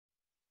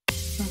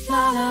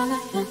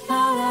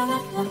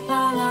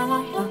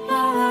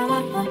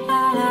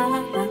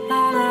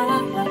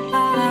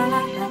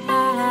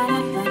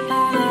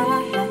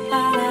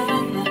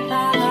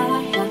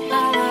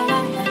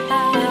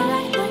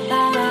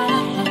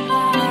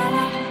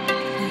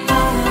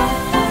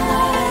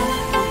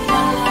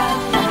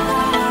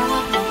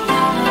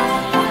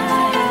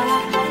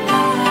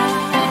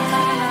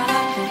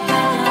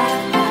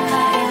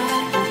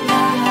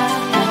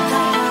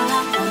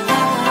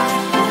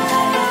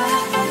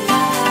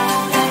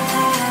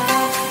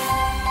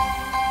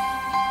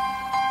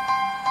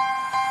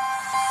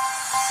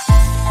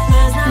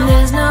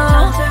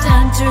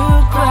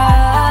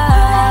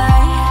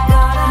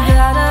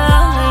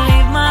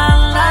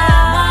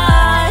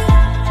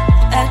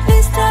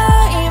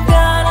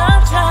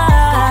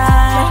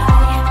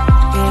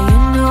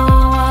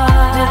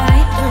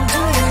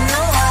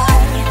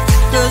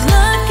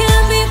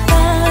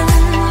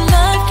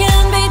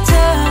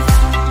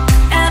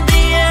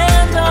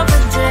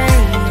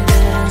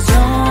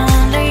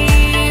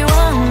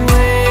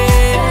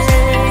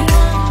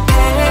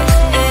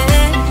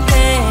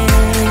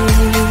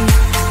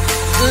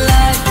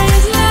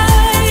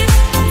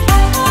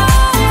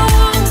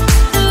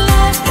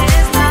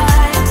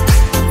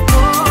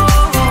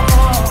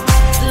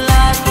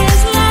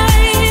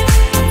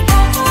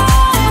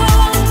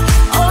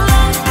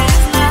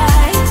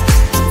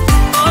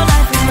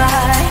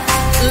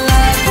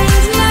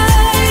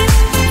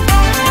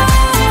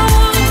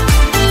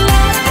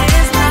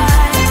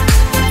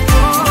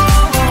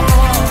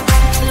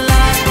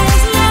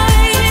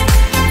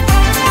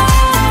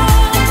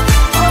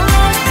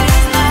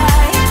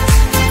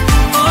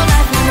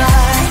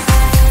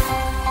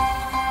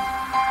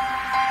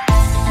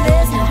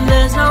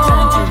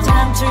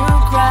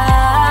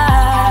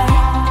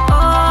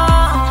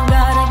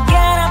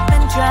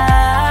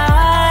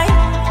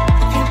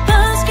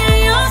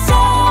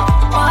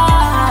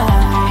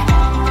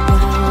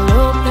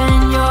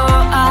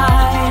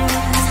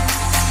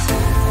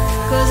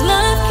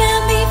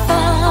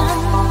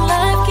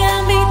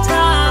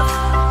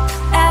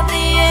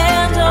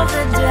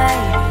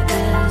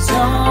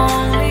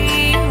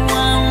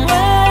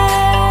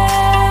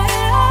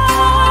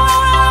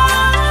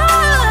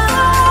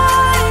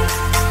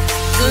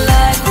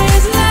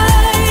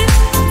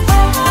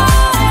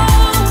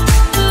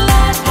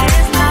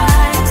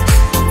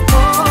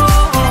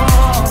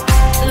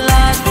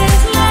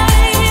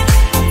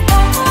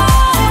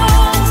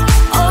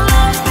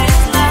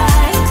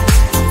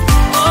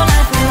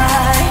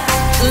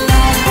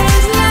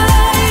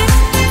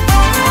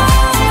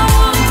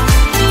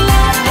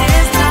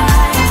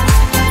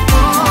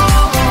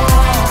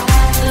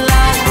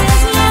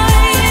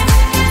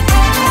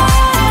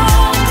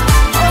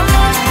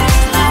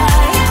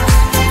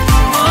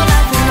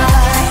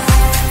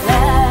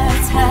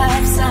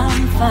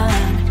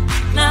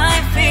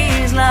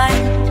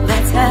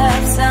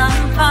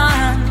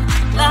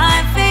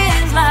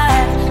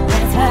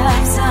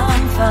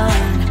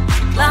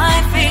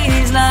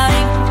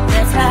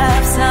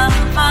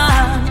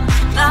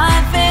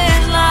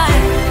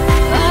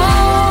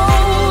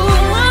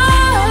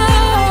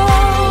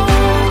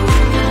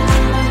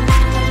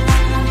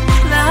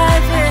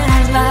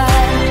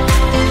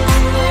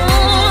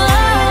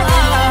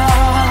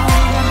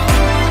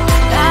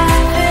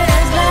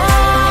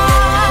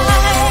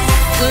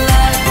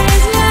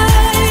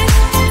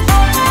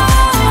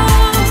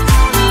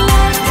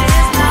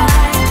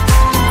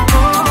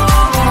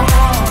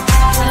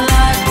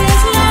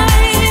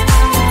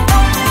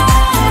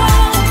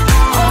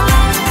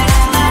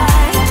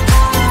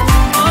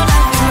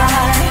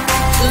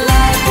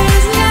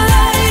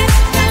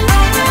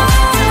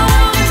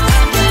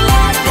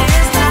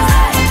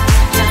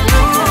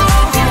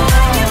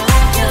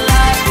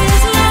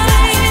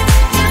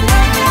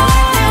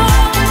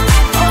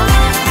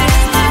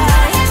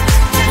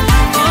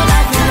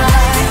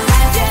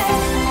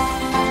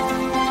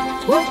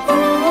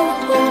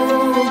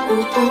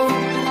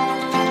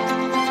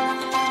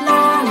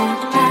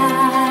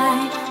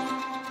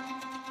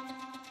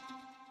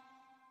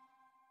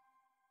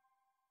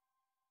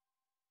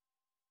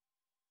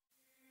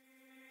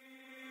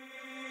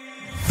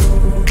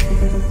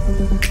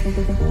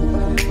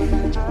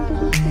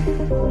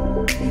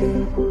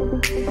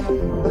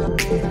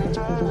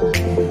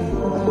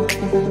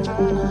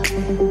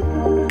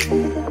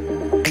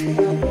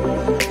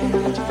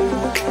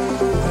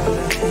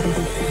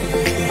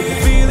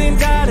Feeling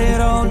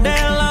tired all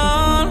day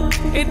long,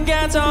 it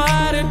gets so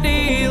hard to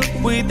deal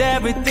with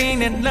everything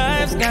that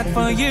life's got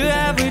for you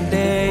every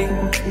day.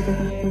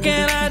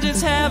 Can I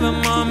just have a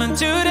moment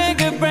to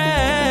take a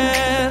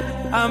breath?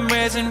 I'm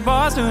raising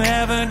balls to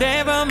have a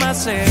day for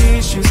myself.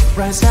 Issues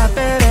rise up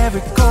at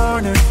every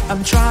corner,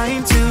 I'm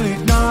trying to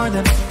ignore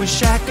them.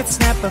 Wish I could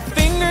snap a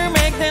finger,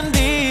 make them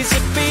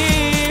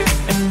disappear.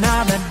 And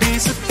now that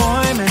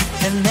disappointment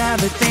and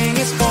everything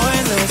is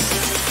pointless.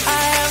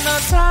 I have no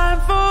time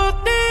for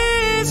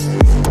this.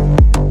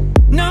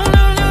 No,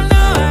 no, no,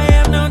 no, I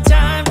have no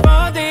time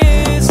for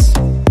this.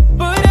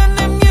 Put on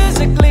the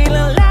music,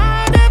 little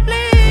louder,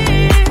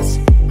 please.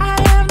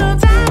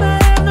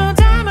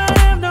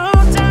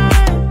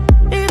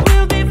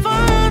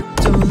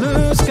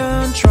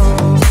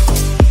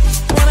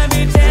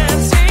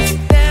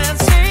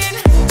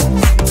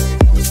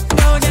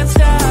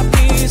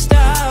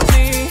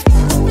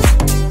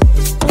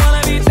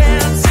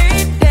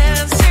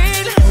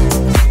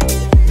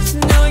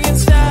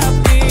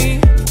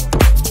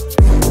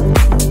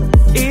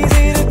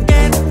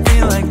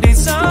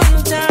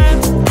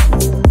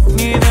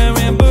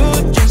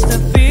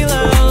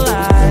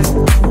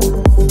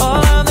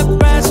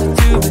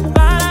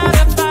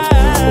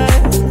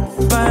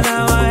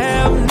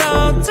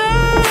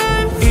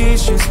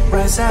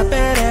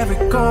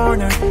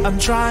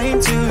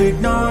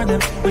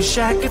 them. Wish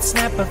I could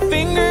snap a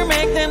finger,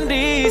 make them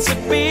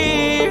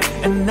disappear.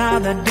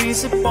 Another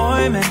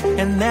disappointment,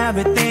 and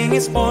everything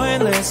is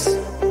pointless.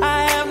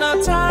 I have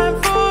no time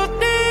for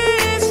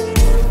this.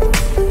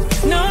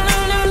 No, no,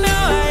 no, no,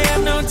 I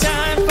have no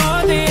time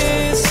for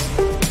this.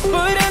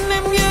 Put in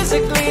the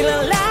music,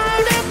 little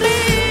louder,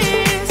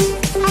 please.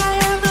 I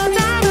have no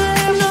time, I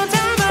have no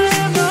time, I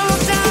have no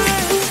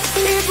time.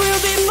 It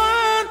will be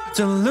fun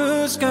to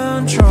lose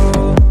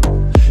control.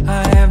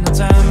 I have no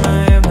time,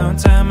 I have no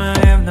time, I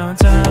have no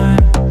time.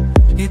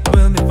 It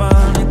will be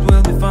fun, it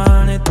will be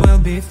fun, it will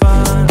be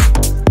fun.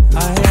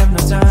 I have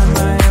no time,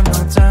 I have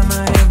no time,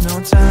 I have no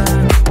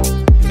time.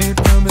 It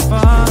will be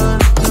fun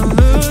to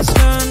lose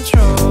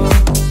control.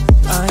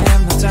 I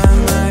have no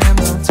time, I have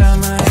no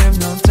time, I have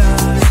no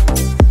time.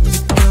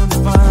 It will be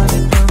fun,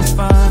 it will be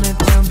fun, it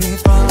will be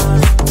fun.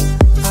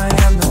 I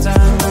have no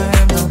time, I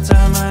have no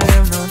time, I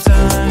have no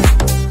time.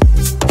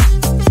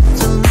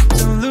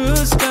 To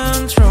lose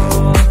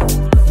control.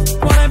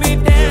 Wanna be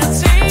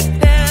dancing,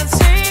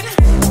 dancing.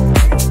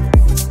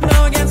 No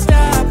one can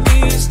stop me,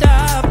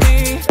 stop me.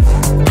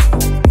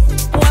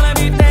 Wanna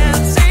be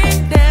dancing,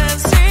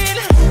 dancing.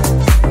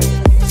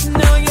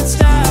 No one can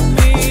stop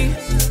me.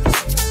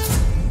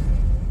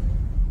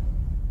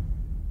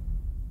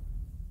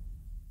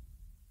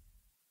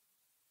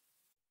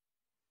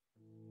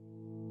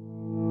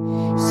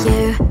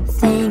 You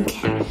think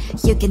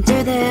you can do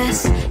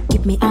this,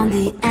 keep me on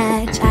the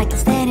edge, I can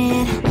stand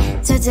it.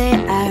 Today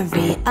I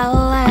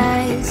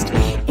realized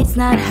it's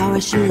not how I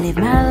should live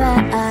my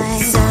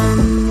life.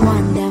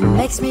 Someone that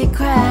makes me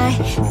cry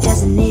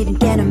doesn't even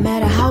get no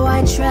matter how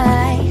I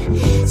try.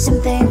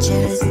 Something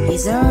just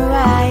isn't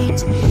right.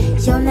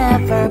 You'll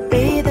never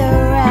be the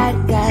right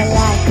guy.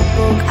 Like a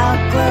book, I'll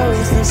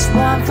close this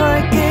one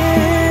for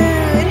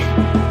good.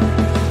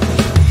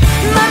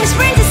 Mommy's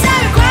brains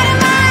inside are quite in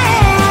my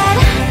head.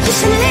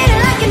 Just a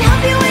little, I can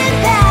help you with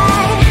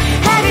that.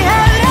 Have you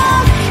heard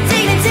of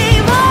dignity,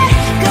 boy?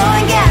 Go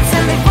and get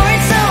some before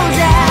it's sold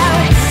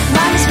out.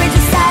 Mommy's brains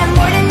inside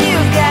more than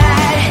you've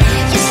got.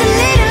 Just a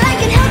little, I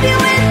can help you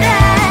with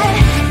that.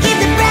 Keep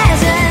the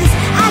presents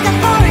I got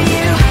for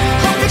you.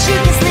 Hope that you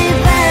can sleep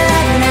well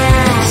at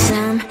night.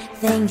 Some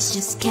things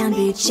just can't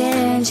be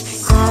changed.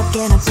 I'll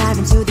get up, dive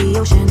into the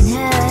ocean,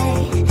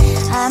 hey.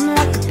 I'm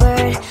like a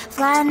bird,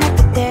 flying like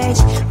a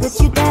cage. With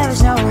you there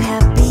is no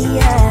happy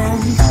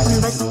end.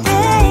 But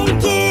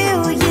thank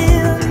you, you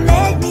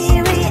made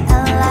me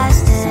realize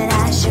that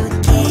I should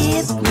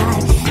keep my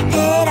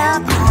head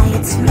up high.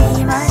 It's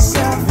me,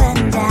 myself,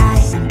 and I.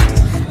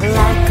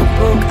 Like a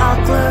book, I'll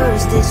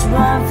close this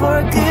one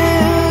for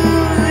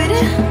good.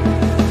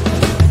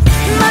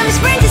 Mommy's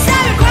brains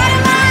inside are quite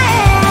in my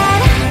head.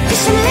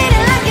 Just a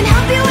little, I can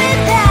help you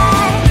with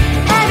that.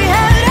 Have you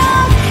heard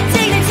of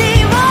dignity,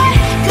 boy?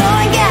 Go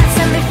and get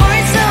some before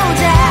it's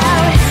sold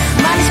out.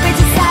 Mommy's brains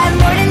inside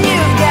more than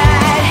you've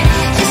got.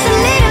 Just a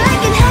little, I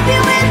can help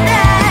you with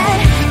that.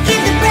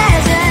 Keep the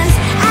presents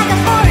I got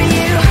for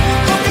you.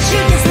 Hope that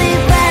you can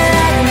sleep well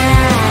at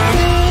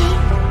night.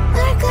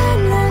 We're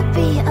gonna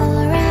be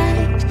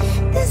alright.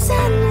 The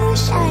sun will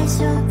shine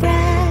so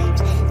bright.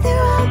 The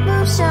road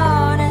moves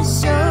on and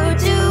so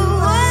do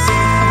I.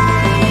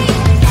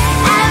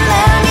 And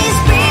mommy's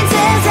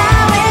princess, I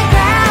will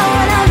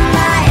crown on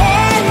my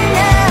head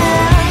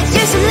now.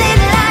 Just a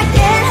little, I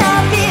can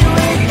help you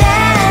with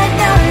that.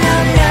 No, no,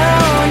 no,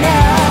 no.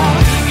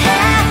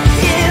 Have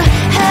you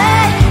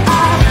heard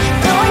of?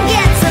 Go and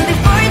get some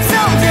before it's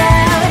sold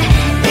out.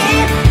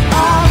 Give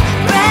all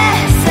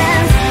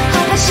presents.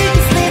 Hope that you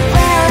can sleep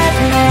well at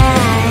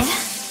night.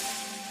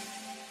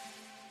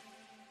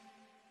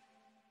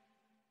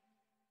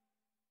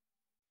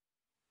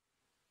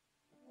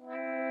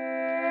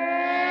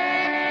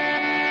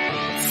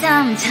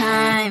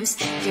 Sometimes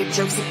your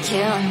jokes that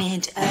kill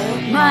me.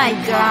 Oh my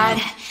god,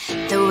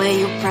 the way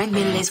you prank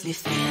me leaves me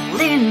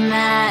feeling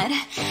mad.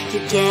 You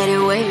get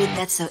away with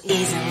that so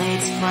easily.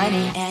 It's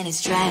funny and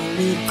it's driving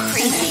me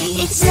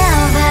crazy. It's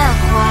never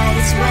quite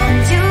as when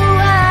you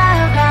are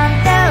around,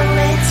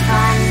 though it's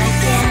fun, I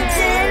can't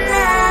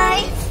deny.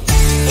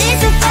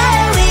 It's a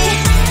fire we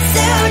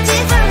so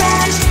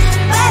different,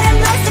 but I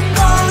must have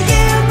called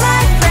you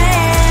my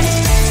friend.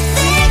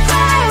 Think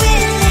why we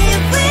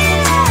live, we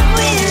love,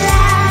 we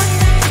laugh,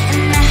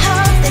 and I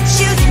hope that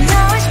you can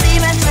always be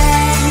my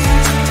friend.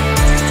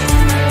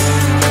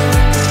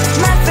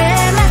 My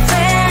friend, my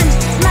friend,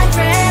 my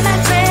friend, my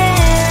friend.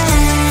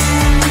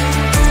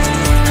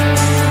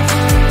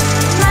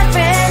 My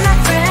friend, my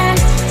friend,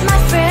 my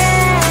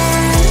friend.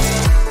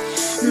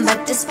 But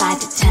despite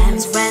the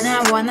times when I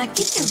wanna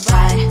get you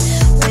right,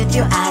 with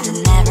you I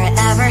don't never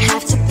ever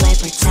have to play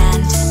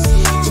pretend.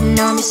 You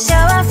know me so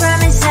well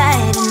from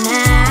inside and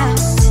out,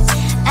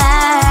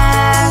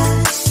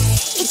 out.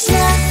 It's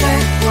never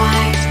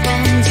quite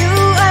when you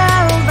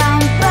are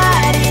around,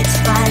 but it's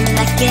fun,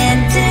 I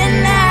can't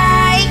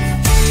deny.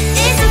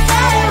 It's a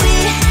fire we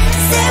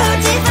so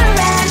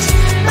different,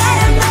 but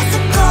I must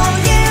have called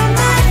you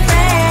my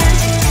friend.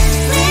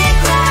 We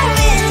cry,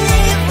 we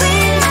live, we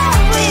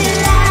love, we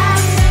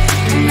laugh,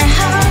 and I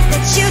hope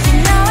that you can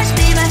always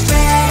be my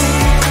friend.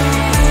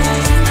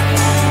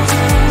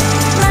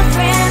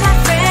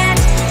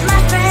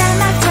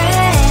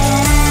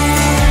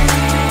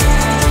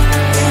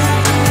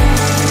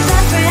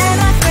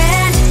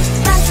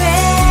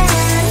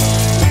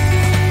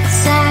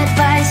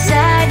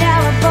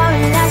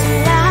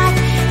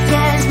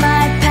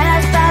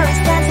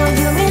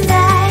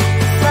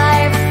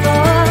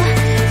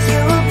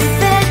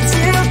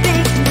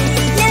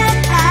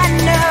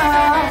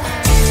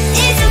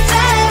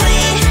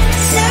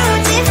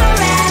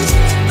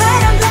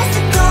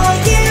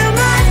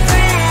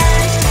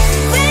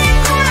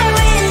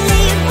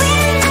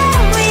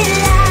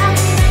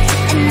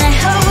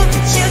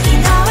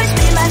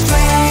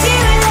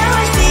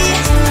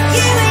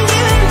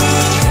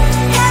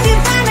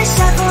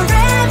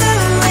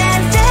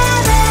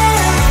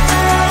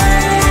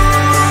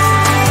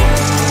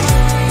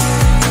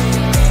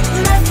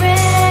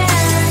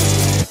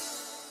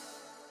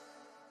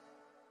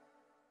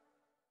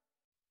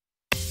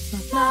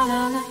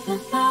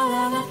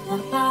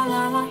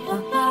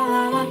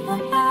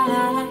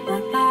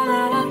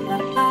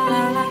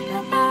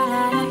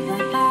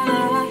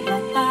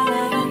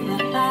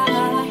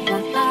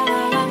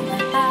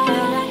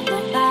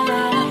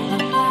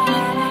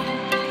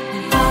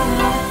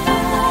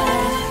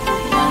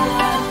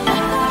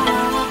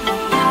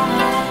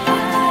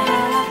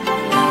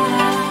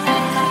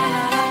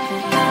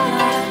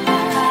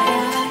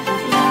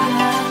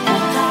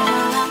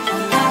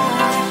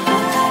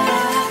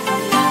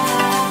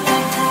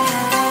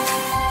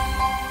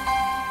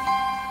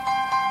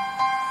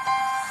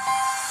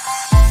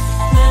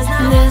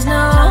 There's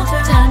no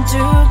time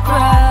to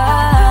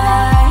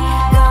cry.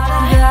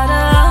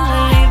 Gotta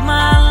live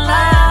my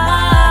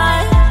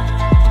life.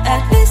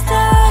 At this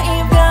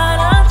time,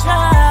 gotta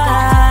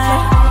try.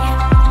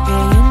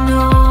 Yeah, you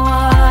know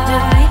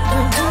why.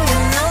 Do you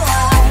know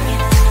why?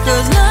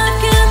 'Cause life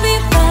can be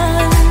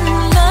fun,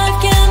 life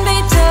can be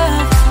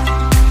tough.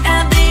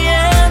 At the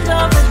end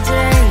of the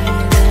day,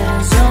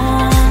 there's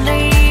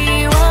only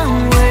one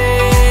way.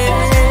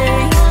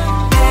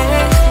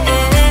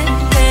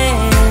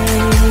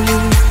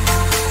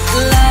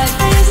 Life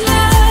is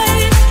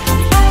life.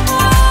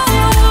 Oh,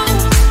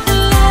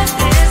 life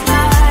is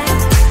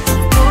life.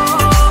 Oh,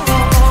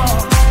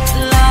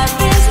 life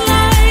is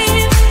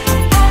life.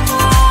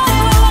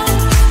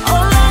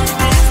 Oh,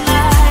 life is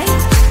life.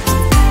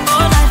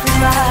 Oh, life is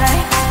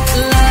life.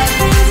 Life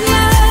is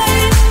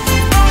life.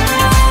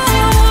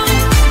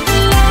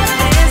 Life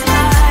is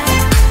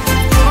life.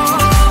 Oh,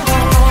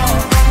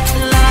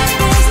 life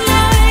is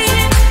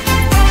life.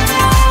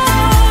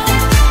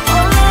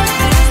 Oh, life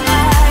is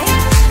life.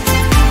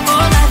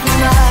 Oh, life is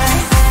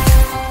life.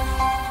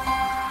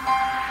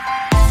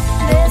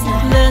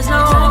 There's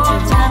no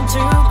time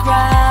to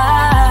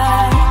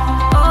cry.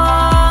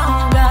 Oh,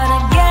 gotta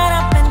get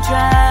up and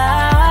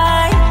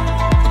try.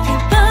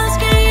 Keep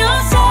asking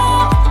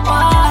yourself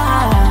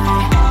why.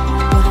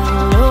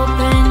 But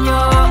open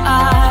your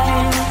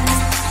eyes.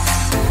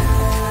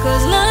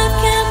 'Cause life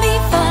can be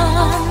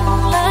fun,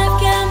 life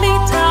can be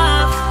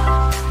tough.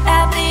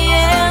 At the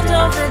end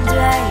of the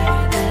day,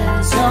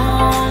 there's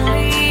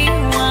only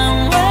one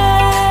way.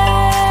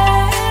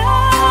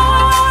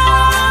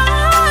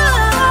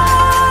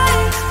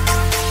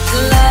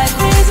 Life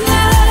is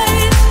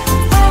life.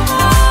 Oh,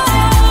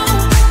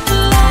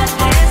 life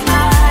is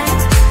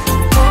life.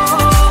 Oh,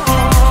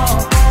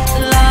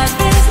 life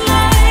is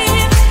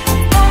life.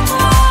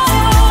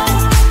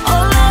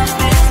 Oh, life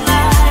is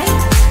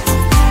life.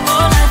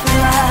 Oh, life is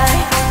life.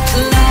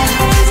 Life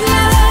is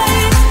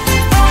life.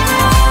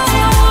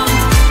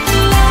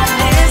 Life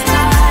is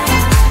life.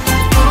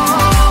 Oh,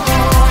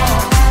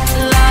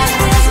 life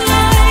is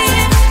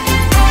life.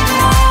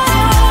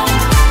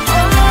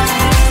 Oh, life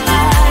is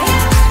life.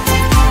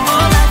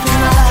 Oh, life is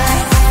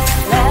life.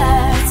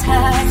 Let's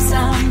have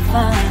some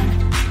fun.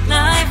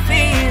 Life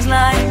is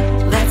life.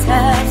 Let's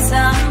have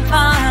some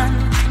fun.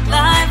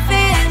 Life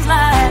is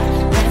life.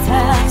 Let's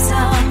have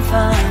some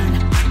fun.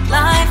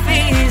 Life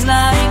is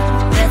life.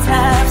 Let's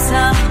have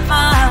some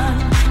fun.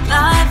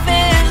 Life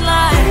is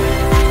life.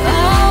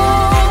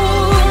 Oh,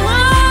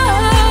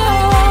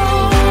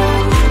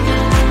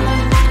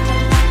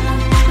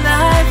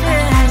 life is life. Life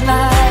is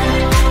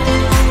life.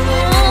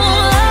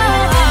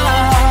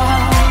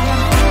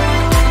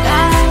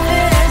 Life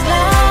is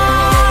life.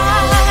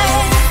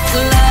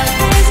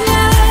 Life is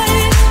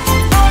life.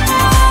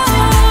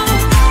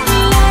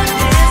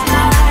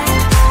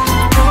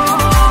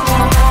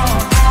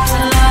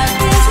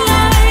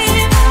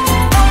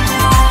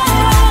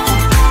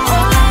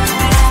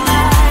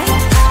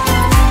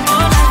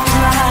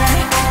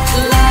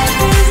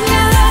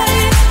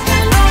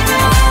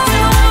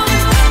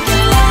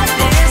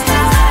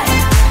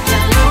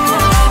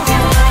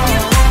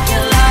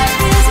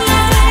 Life is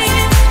life.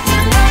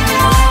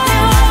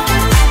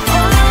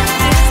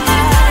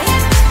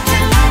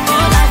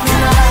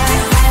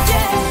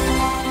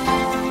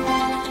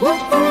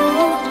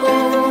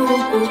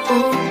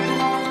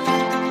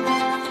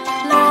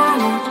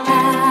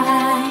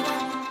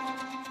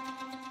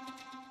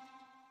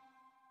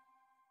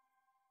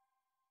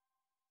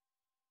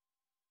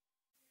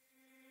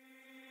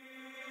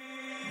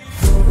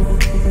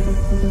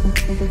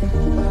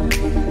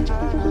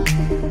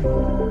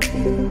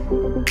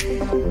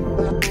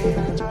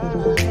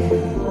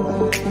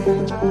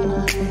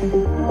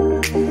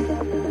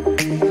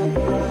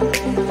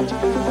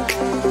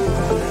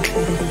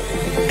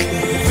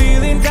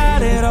 Feeling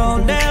tired all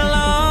day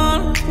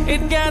long.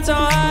 It gets so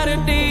hard to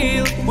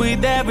deal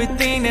with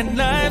everything that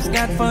life's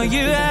got for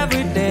you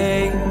every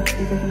day.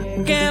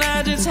 Can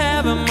I just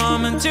have a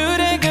moment to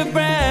take a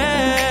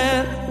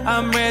breath?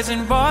 I'm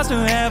raising balls to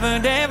have a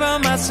day for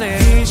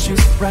myself.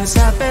 Issues rise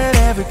up at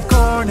every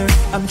corner.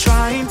 I'm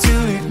trying to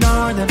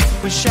ignore them.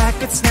 Wish I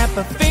could snap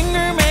a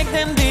finger, make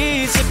them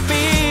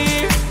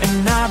disappear.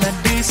 And now that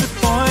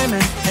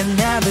disappointment and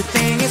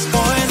everything is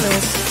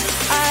pointless.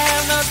 I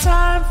have no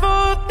time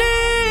for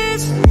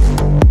this.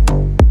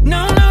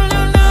 No, no,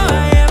 no, no,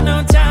 I have no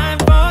time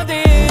for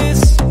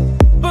this.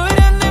 Put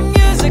on the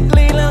music,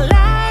 little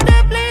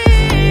louder,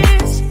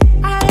 please.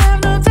 I have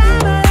no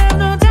time, I have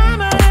no time,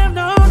 I have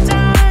no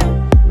time.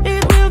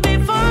 It will be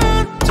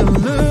fun to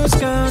lose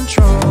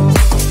control.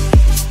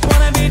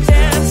 Wanna be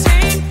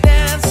dancing,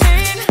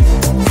 dancing.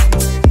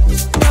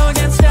 No one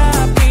can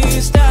stop me,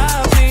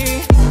 stop me.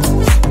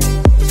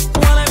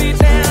 Wanna be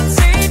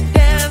dancing,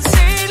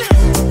 dancing.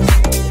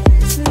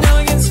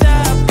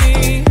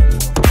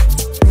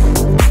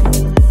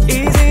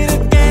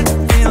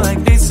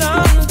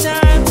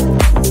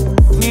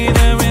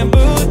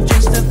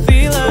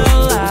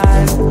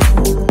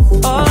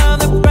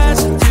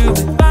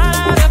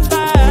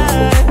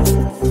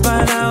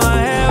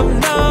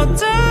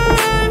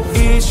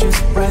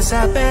 mess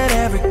up at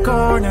every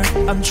corner.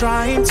 I'm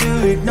trying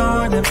to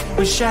ignore them.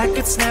 Wish I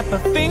could snap a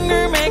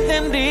finger, make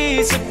them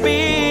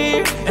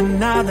disappear.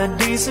 Another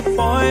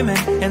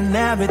disappointment, and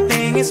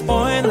everything is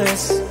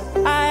pointless.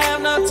 I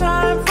have no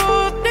time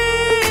for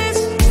this.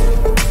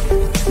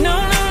 No,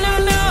 no, no,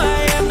 no,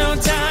 I have no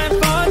time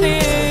for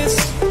this.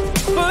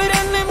 Put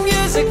on the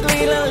music,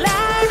 little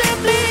louder,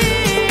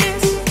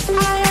 please.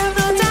 I have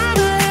no time,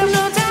 I have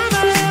no time,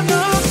 I have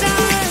no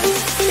time.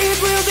 It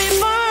will be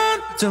fun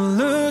to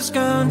lose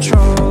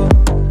control.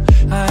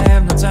 I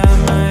have no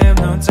time, I have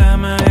no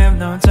time, I have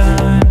no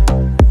time.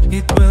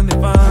 It will be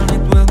fun,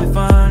 it will be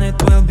fun, it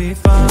will be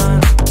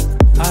fun.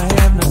 I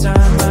have no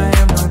time, I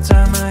have no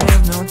time, I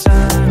have no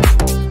time.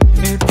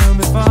 It will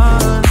be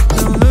fun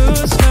to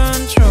lose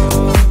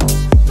control.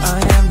 I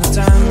have no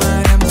time, I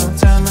have no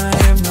time, I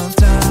have no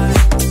time.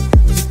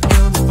 It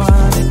will be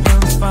fun, it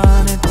will be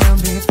fun, it will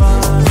be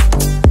fun.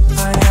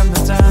 I have no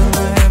time,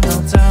 I have no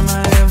time, I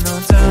have no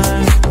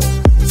time.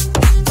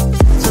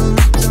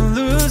 To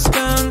lose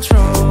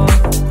control.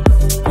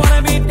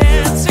 Wanna be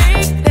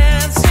dancing,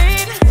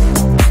 dancing.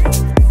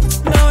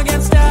 No one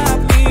can stop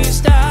me,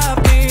 stop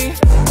me.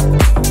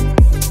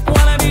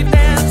 Wanna be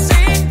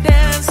dancing,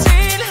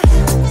 dancing.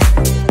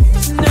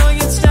 No one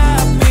can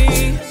stop me.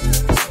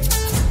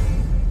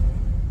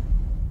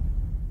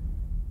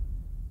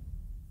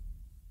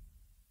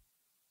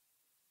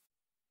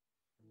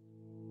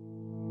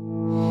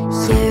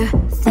 You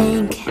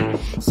think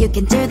you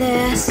can do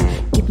this,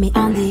 keep me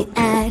on the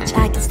edge,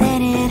 I can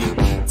stand it.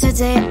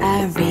 Today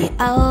I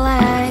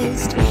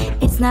realized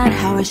it's not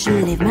how I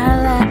should live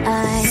my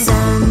life.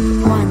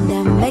 Someone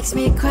that makes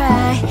me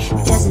cry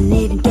doesn't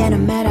even get no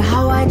matter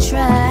how I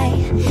try.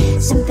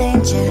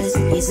 Something just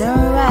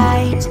isn't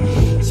right.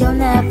 You'll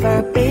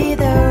never be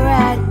the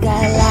right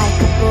guy. Like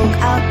a book,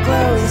 I'll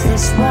close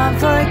this one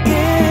for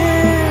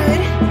good.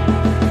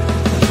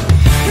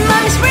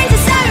 Mommy's brains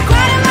inside are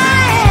quite in my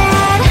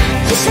head.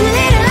 Just a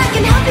little, I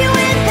can help you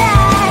with that.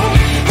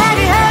 Have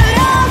you heard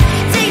of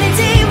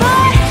dignity,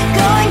 what?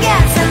 Go and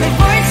get some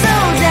before it's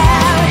sold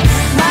out.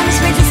 Mommy's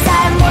brains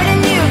inside more than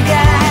you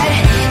got.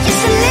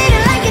 Just a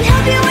little, I can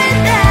help you with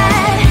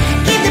that.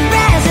 Keep the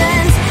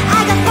presents I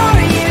got for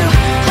you.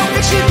 Hope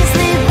that you can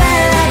sleep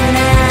well at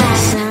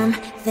night. Some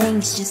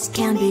things just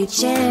can't be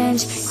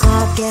changed.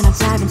 How can I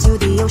dive into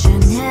the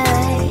ocean?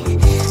 Hey,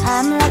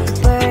 I'm like a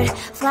bird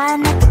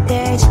flying like a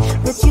cage.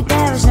 With you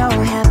there is no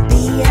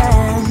happy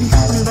end.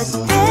 But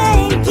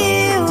thank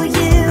you,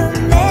 you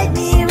made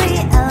me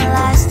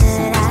realize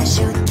that I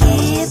should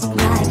keep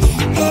my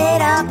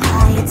head up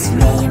high. It's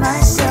me,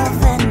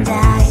 myself and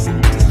I.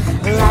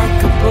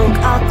 Like a book,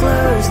 I'll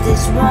close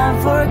this one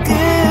for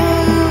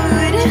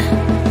good.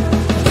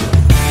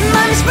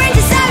 Mommy's brains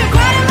inside are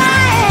quite in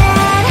my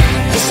head.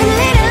 Just a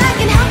little, I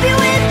can help you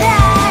with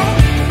that.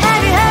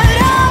 Have you heard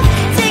of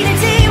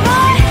dignity,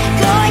 what?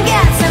 Go and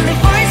get some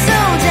before it's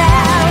sold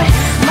out.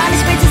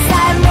 Mommy's brains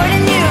inside more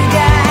than you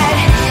got.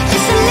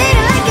 Just a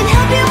little, I can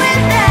help you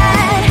with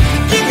that.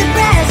 Keep the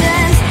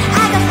presents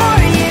I got for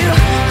you.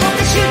 Hope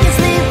that you can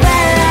sleep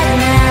well at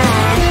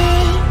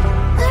night.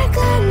 We're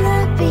gonna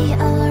be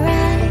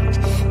alright.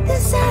 The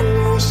sun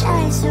will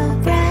shine so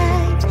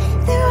bright.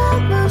 The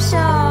road moves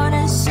on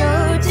and so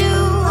do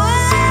I.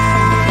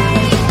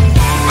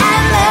 I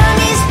love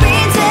these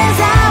princess,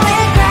 I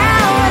wear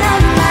crown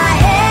on my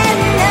head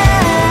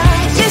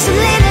now. Just a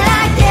little,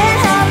 I can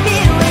help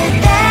you with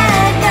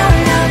that. No,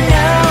 no,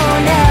 no,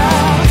 no.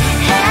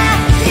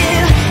 Have you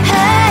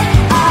heard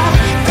of?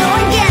 Go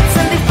and get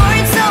some before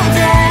it's sold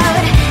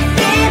out.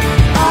 Give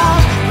all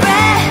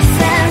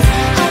presents.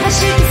 Hope that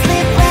you can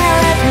sleep well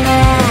at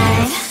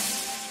night.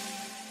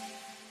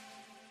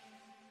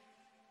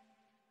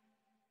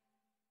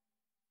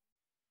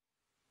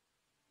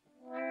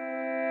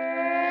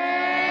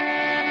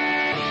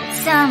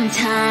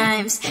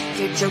 Sometimes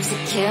your jokes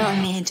are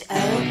killing me.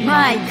 Oh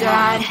my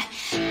god,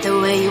 the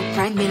way you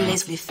prank me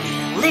leaves me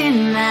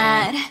feeling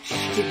mad.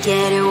 You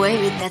get away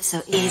with that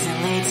so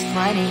easily. It's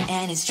funny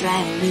and it's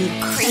driving me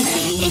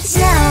crazy. It's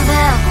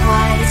never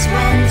quite, it's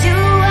when you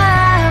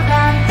are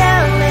around,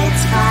 though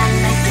it's fun,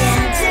 I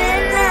can't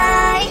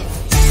deny.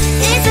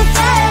 It's a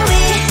fire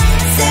we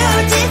so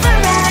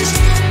different,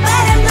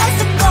 but I'm blessed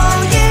to call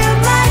you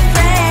my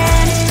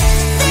friend.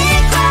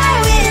 Think why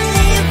we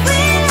live, we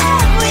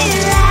love, we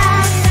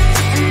laugh,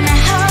 and I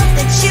hope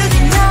that you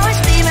can always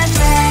be my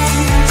friend.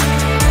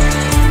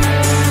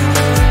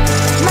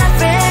 My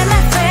friend,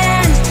 my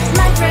friend,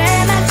 my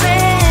friend, my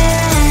friend.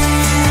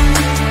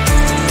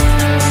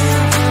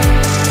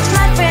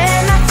 My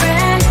friend, my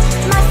friend,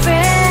 my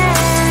friend.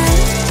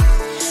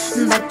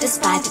 But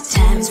despite the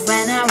times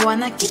when I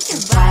wanna kick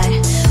your butt,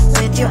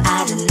 with you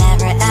I don't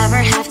never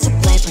ever have to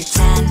play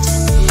pretend.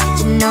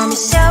 You know me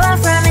so well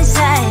from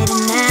inside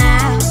and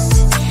out,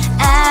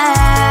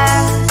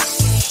 out.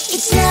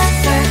 It's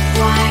never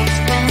quite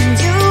when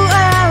you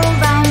are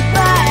around,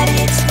 but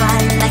it's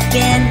fun, I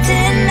can't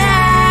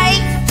deny.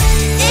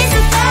 It's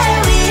a fire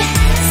we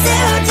so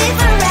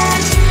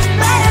different,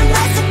 but I'm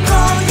blessed to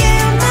call you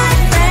my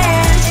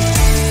friend.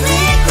 We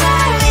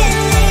cry, we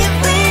live,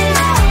 we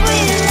love, we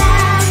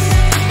laugh,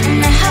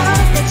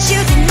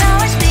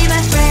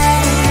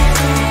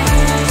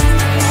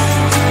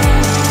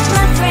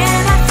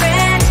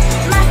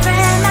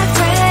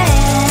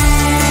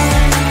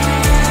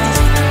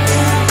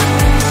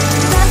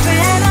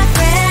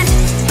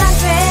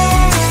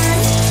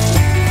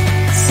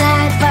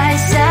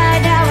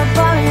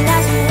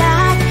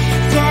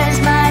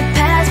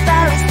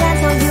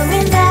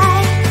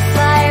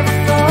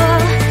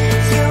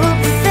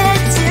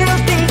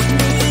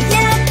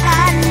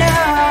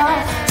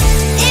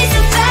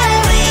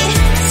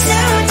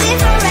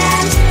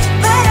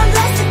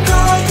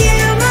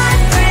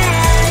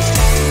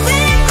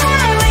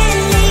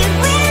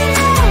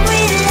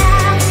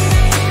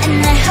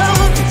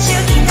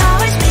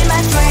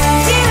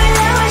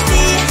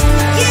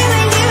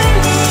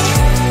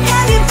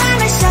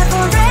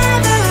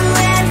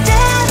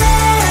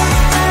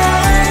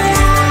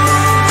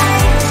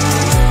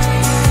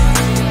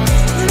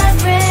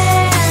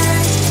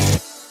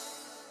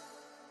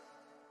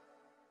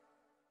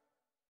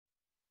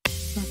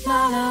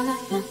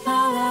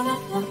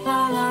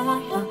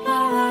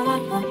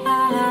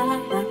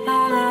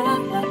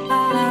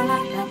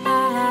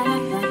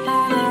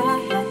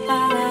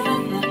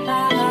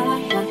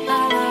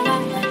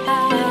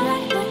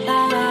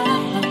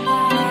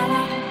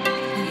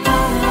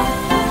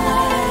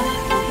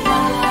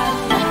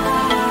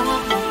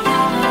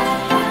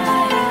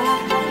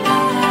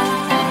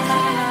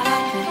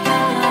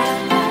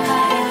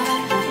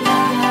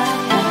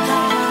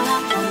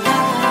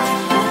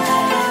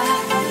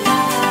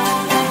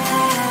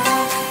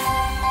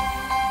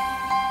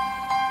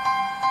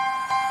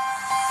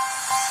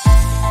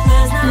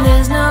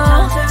 There's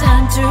no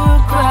time to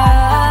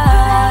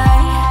cry.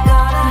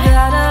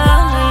 Gotta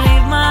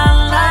live my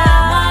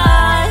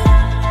life.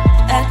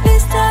 At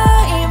this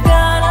time,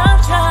 gotta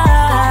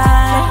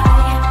try.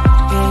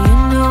 Yeah, you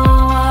know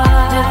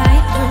why.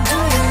 Do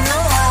you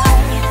know why?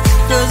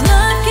 'Cause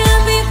life can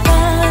be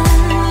fun,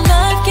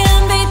 life can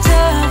be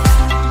tough.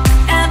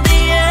 At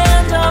the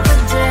end of the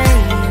day,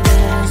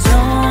 there's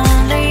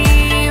only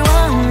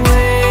one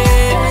way.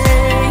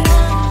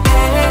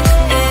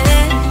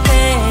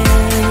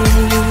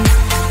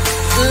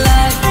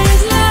 Life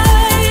is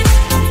life,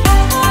 life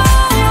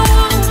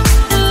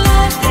is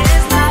life, life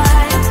is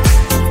life,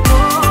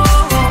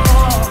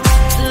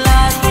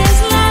 life is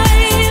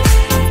life,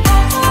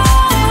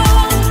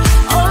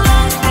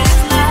 life is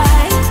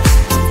life,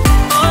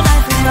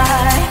 life is life, life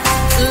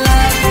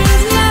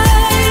is life,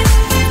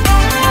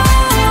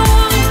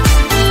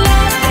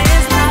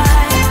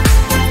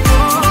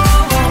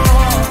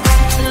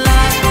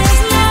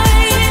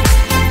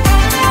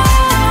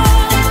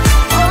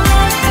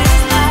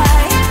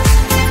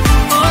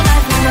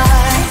 life is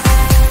life,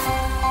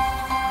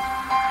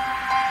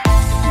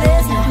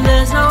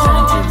 there's no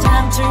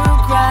time to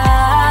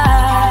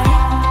cry.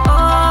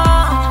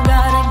 Oh,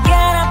 gotta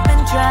get up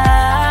and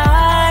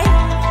try.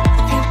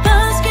 Keep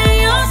asking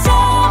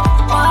yourself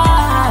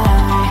why.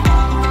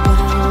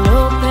 Well,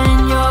 open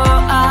your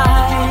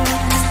eyes.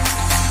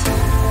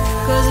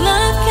 'Cause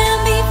life can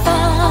be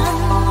fun,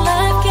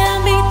 life can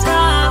be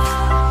tough.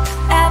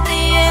 At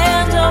the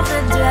end of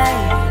the day,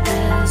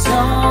 there's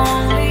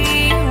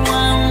only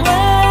one way.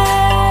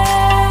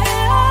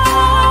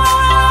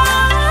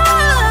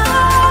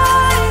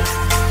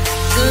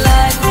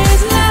 Life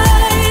is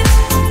life,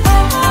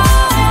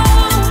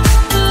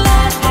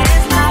 life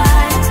is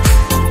life,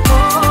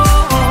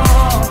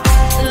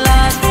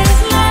 life is life, life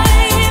is life,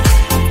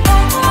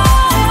 life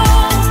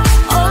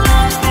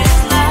is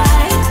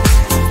life,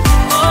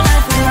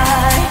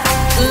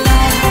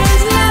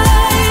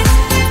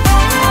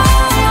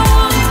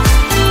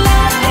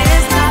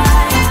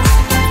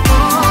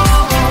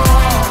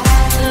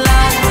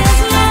 life is life, life is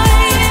life,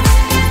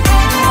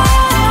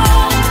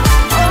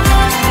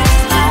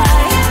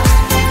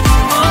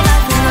 life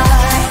is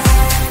life,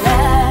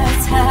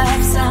 let's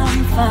have some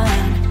fun.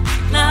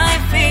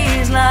 Life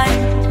is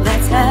life.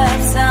 Let's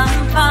have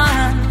some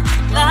fun.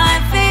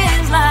 Life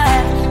is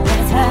life.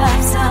 Let's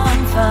have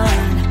some fun.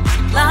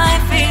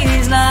 Life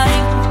is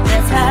life.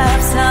 Let's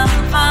have some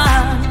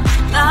fun.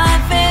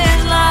 Life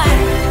is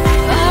life.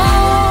 Oh,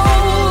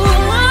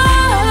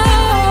 life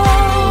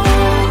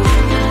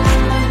is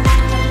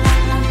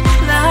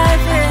life.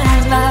 Life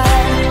is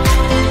life.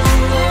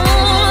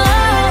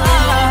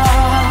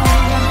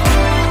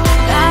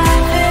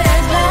 Life is life. Life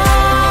is life.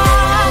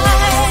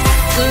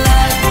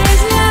 Life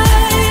is life.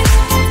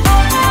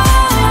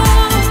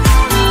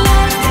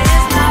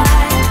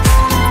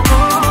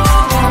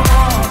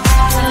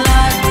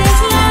 Life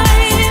is life.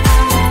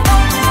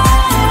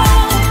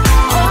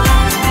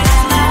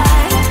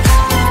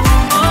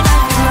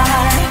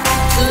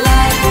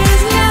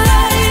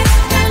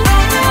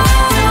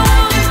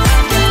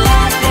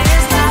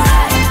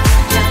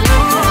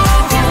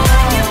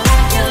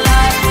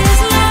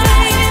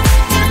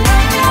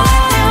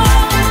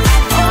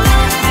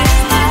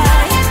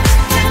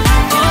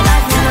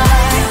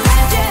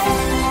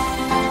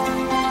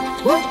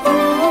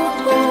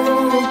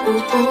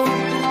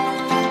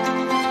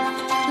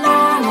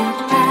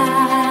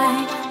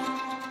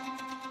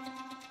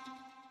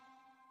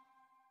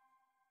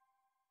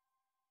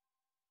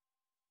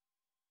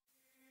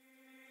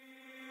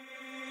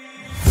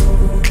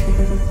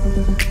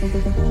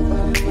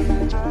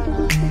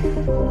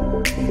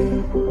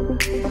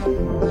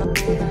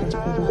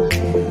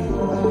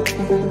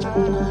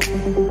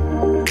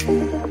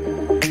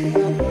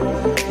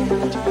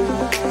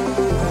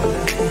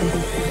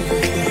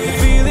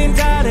 Feeling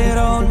tired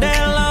all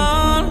day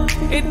long.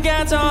 It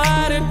gets so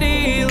hard to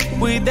deal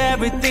with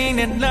everything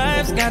that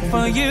life's got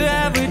for you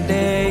every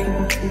day.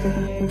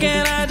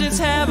 Can I just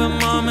have a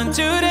moment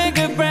to take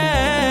a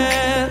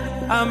breath?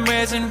 I'm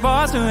raising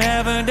balls to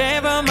have a day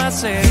for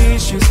myself.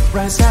 Issues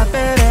rise up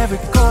at every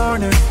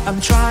corner. I'm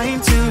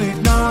trying to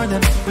ignore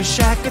them. Wish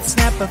I could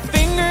snap a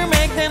finger,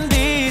 make them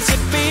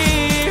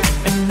disappear.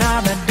 And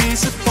now that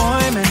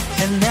disappointment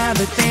and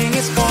everything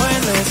is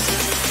pointless.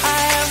 I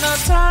have no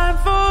time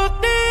for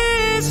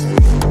this.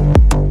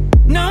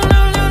 No,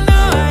 no, no, no,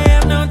 I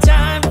have no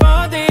time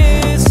for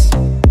this.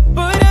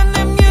 Put on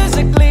the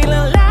music,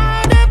 little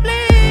louder,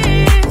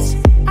 please.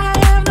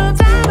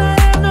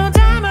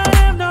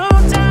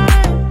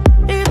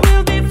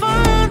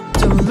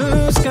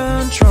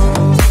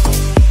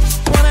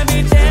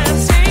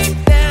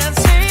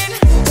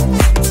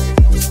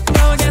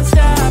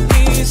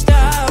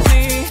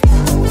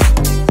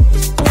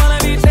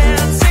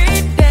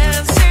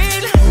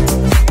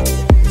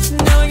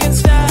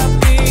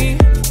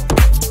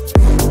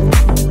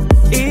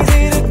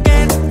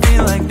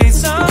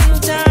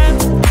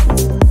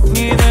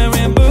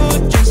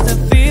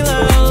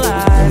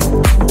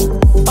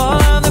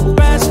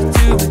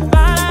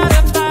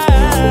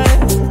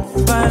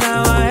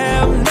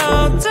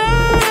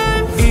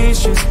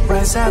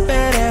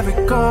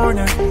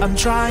 I'm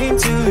trying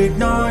to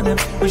ignore them.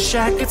 Wish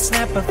I could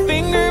snap a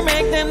finger,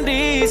 make them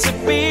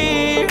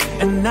disappear.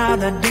 And now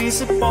that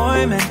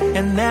disappointment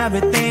and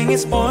everything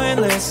is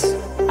pointless.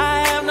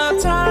 I have no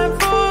time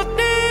for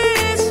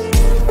this.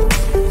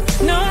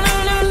 No, no,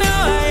 no, no,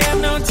 I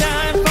have no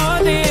time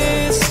for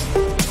this.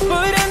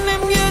 Put on the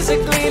music,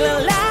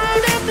 little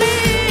louder,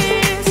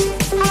 please.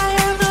 I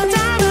have no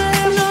time, I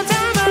have no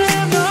time, I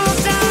have no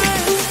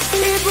time.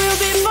 It will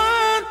be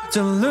fun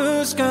to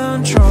lose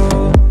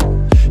control.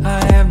 I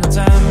have no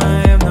time,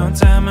 I have no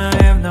time, I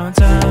have no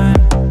time.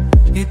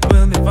 It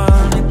will be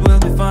fun, it will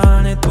be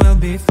fun, it will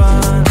be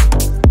fun.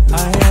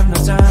 I have no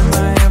time,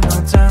 I have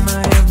no time,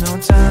 I have no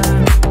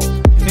time.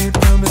 It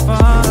will be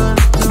fun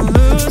to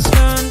lose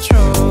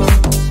control.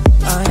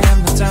 I have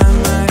no time,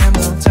 I have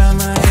no time,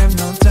 I have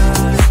no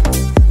time.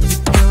 It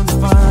will be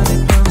fun,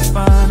 it will be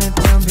fun, it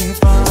will be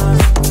fun.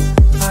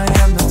 I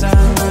have no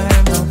time, I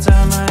have no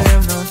time, I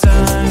have no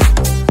time.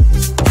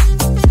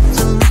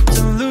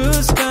 To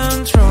lose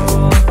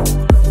control.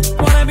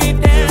 Wanna be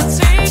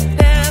dancing,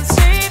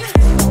 dancing.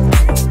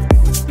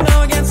 No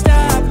one can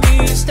stop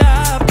me,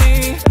 stop me.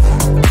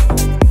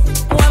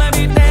 Wanna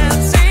be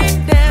dancing,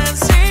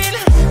 dancing.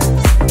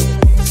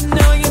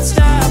 No one can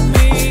stop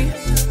me.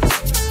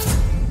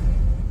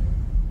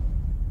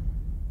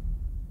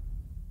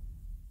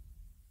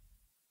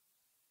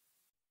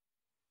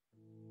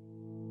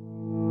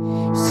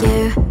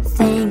 You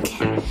think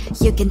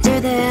you can do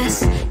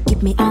this?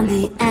 Keep me on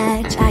the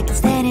edge, I can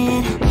stand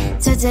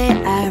it. Today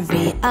I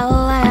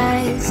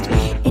realized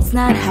it's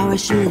not how I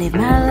should live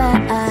my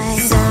life.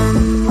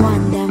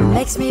 Someone that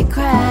makes me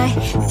cry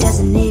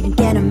doesn't even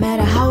get no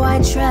matter how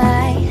I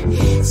try.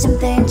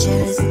 Something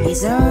just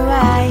isn't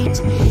right.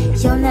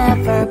 You'll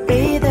never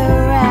be the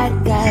right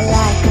guy.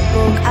 Like a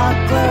book,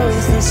 I'll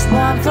close this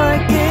one for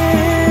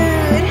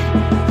good.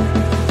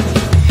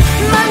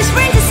 Mommy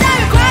springs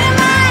inside right in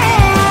my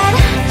head.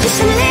 Just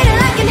a little,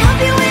 I can help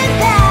you with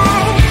that.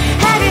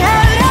 Have you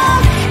heard of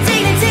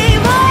dignity,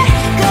 boy?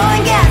 Go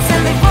and get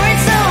some before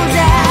it's sold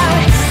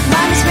out.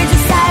 Mommy springs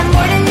inside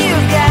more than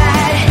you've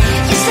got.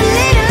 Just a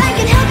little, I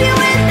can help you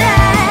with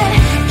that.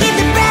 Keep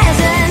the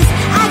presents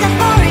I got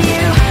for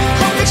you.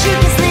 Hope that you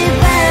can sleep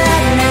well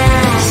at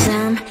night.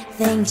 Some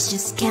things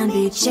just can't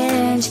be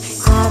changed.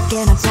 How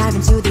can I dive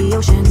into the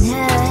ocean?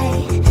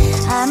 Hey,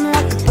 I'm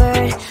like a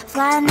bird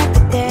flying at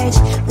the cage.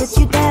 With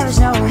you there is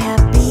no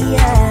happy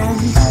end.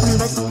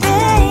 But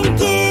thank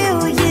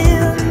you, you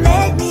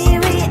made me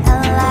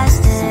realize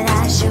that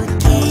I should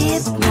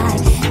keep my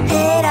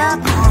head up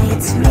high.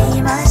 It's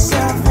me,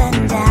 myself,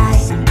 and I.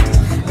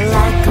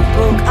 Like a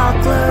book, I'll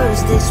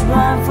close this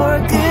one for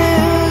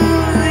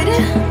good.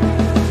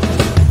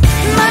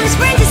 Mommy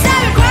springs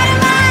inside right in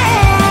my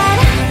head.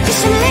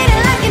 Just a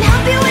little, I can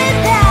help you with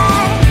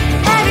that.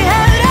 Have you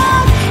heard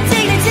of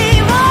dignity,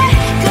 boy?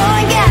 Go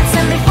and get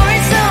some before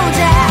it's sold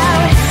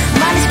out.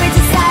 Mommy springs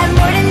inside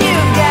more than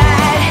you've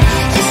got.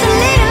 Just a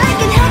little, I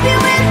can help you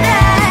with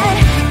that.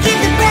 Keep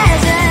the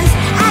presents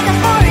I got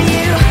for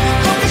you.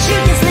 Hope that you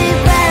can sleep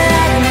well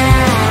at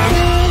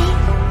night.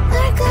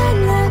 We're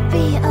gonna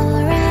be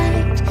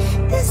alright.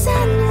 The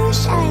sun will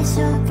shine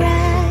so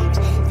bright.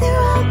 The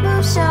road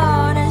moves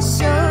on and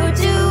so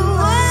do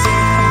I.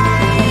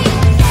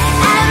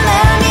 And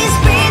lonely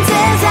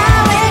sprinters, I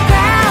will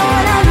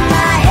crown on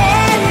my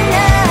head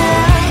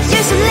now.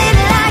 Just a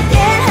little, I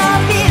can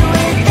help you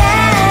with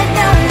that.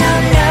 No, no,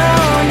 no,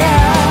 no.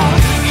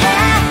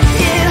 Have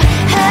you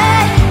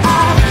heard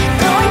of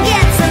go and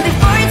get some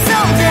before it's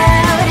sold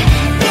out?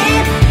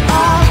 Give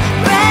all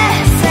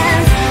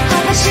presents.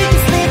 Hope that you can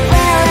sleep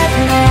well at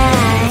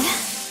night.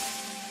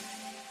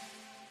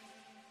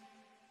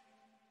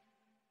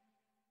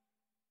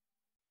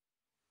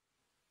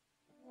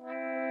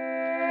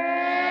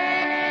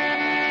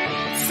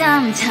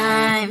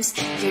 Sometimes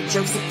your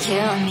jokes that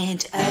kill me.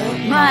 Oh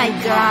my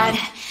god,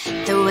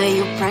 the way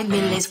you prank me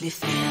leaves me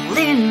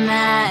feeling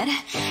mad.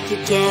 You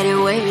get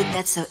away with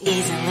that so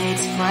easily.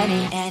 It's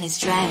funny and it's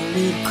driving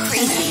me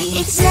crazy.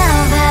 It's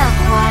never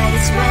quite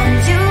as when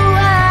you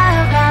are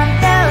around,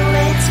 though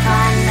it's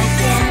fun, I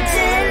can't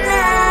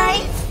deny.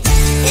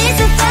 It's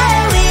a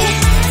fire we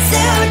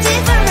so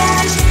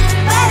different,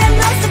 but I'm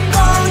not to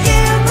call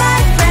you my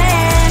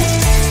friend.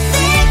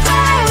 Think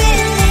why we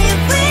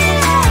live, we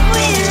love,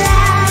 we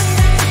laugh,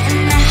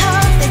 and I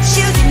hope that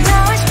you can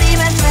always be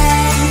my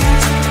friend.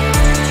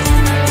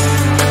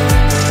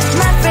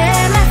 My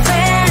friend, my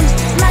friend,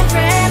 my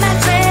friend, my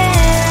friend.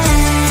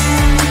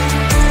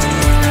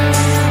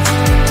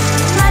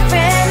 My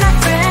friend, my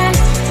friend,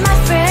 my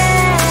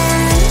friend.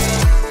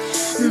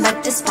 But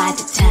despite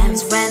the times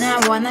when I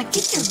wanna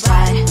get you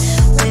right,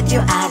 with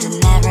you I don't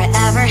never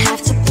ever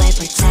have to play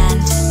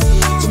pretend.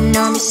 You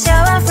know me so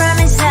well from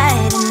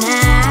inside and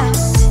out,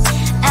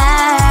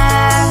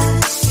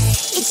 out.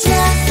 It's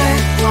never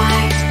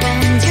quite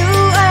when you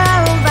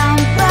are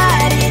around,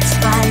 but it's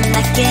fun,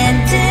 I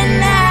can't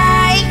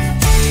deny.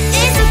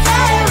 It's a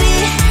fire we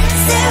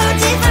so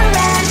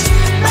different,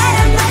 but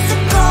I'm not to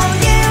call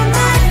you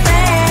my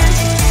friend.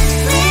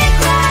 We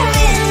cry,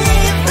 we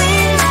live, we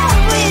love,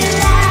 we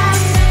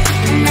laugh,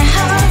 and I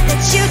hope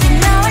that you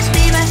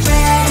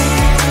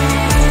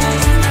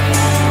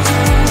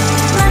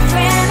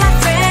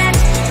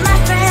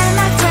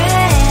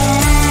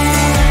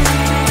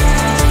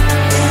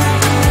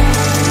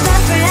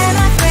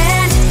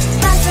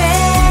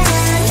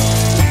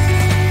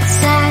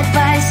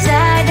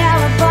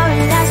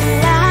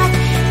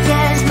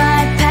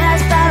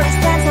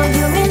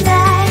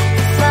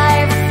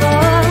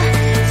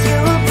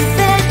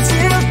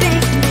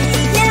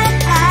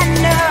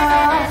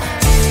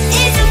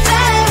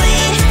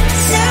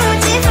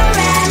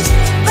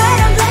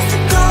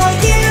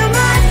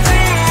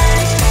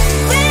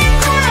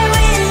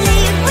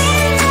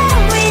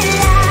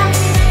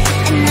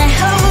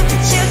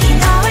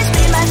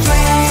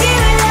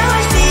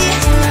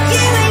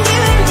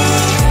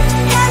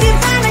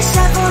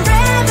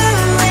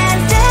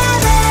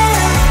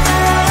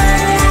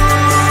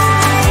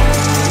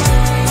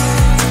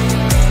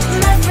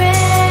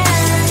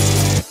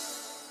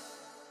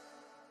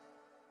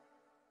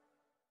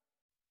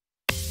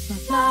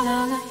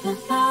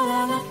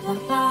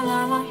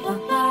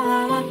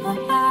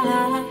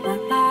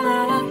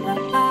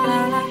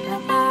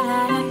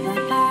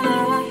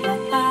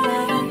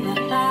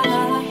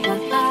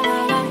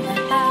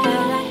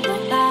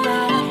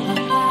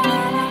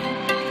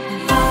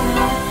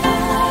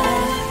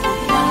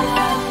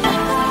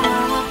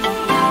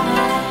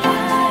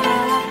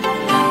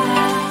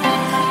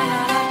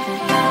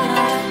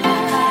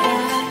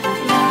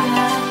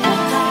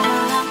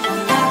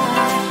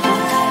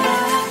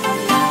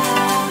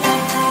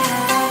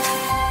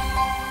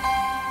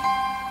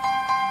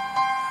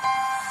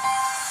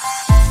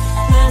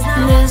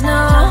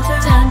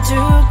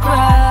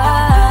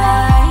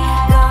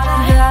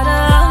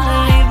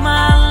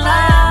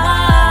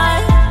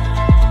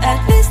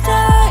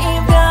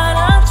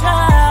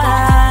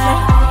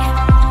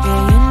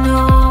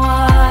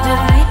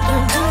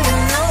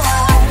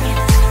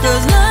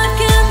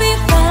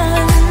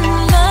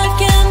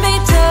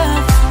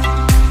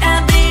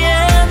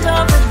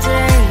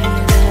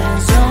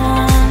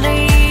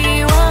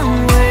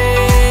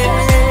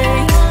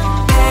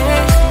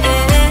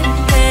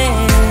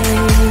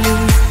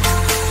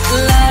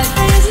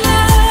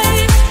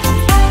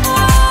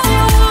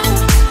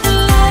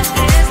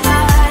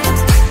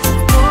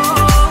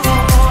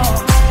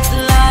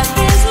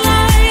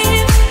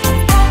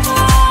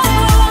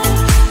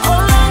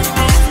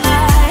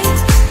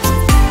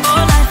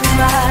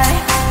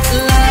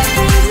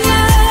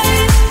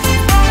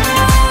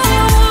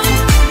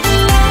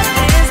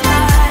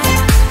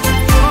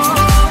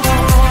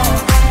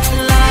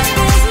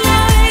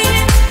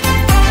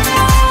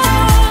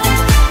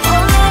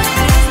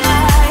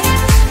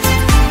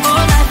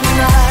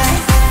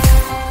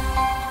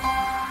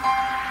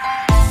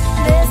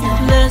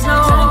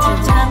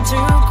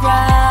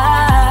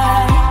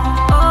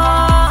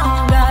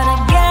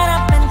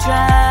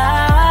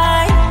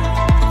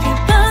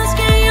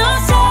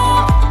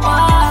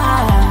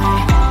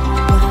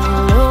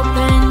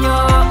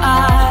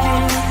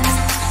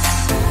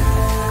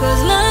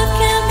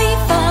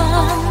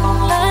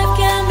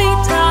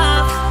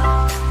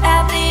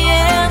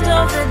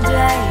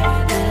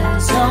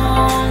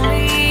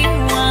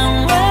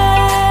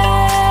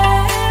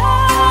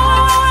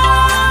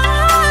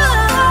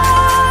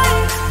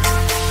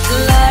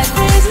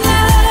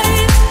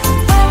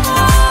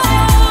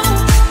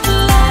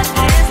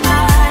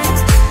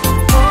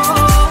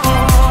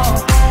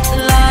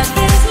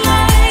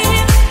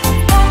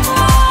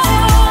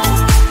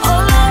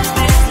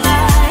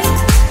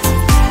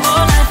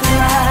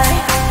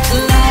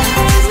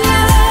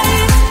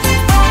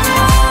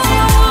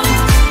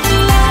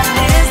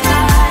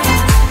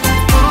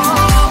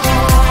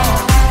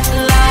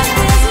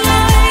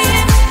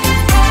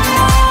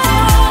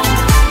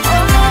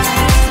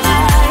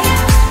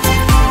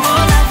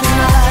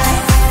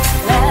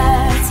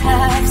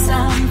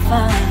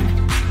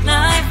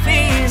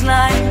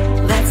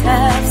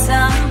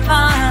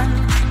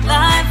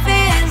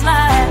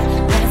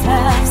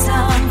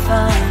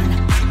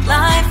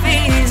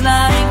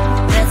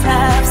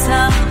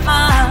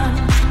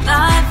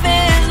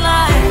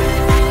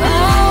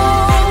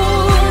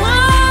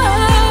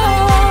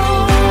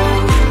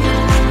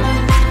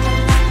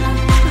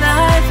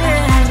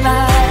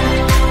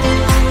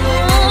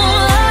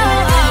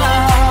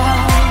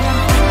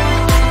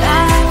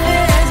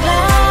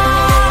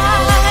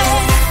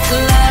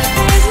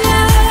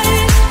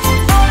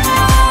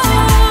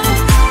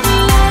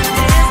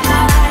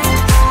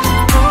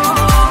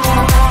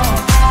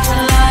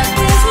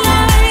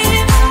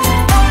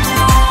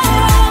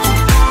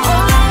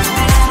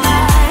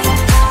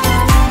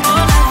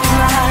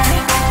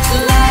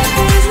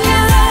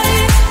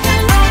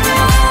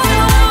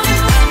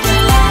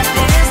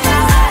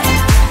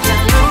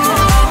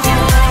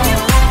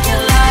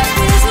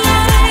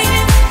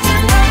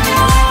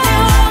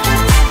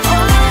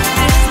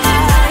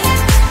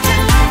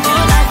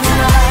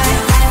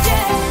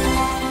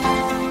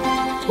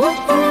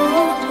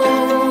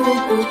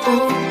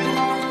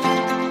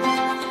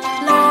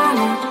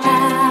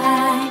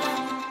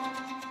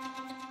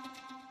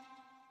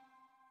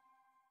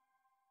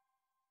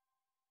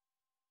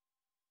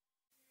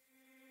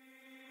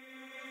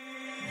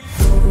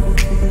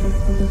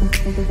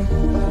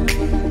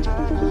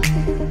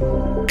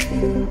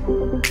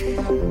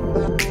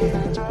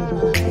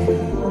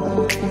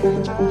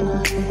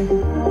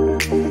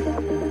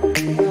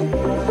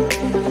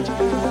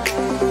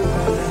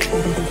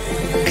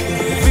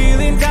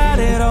Feeling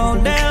tired all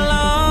day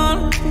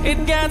long.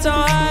 It gets so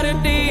hard to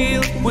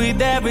deal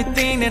with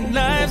everything that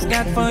life's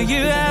got for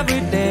you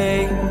every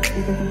day.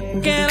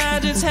 Can I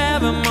just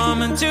have a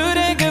moment to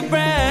take a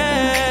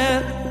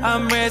breath?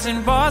 I'm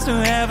raising balls to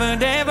have a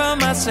day for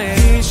myself.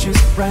 Issues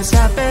rise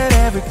up at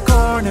every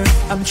corner.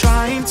 I'm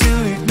trying to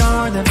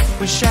ignore them.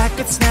 Wish I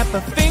could snap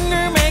a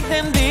finger, make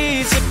them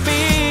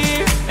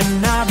disappear.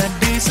 And now that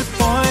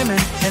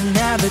disappointment and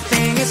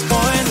everything is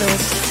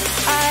pointless.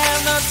 I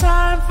have no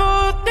time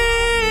for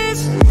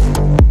this.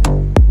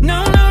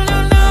 No, no, no,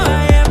 no,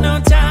 I have no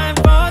time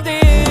for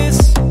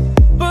this.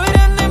 Put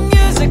on the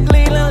music,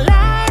 little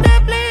louder,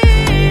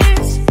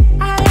 please.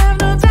 I have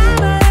no time,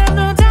 I have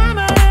no time, I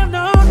have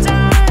no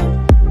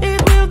time. It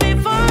will be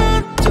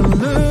fun to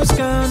lose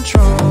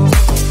control.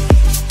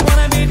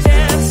 Wanna be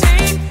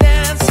dancing,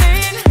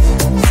 dancing.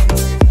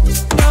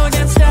 No one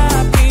can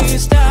stop me,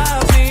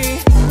 stop me.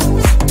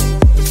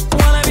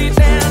 Wanna be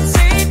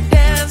dancing,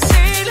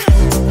 dancing.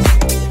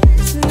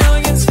 No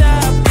one can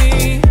stop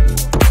me.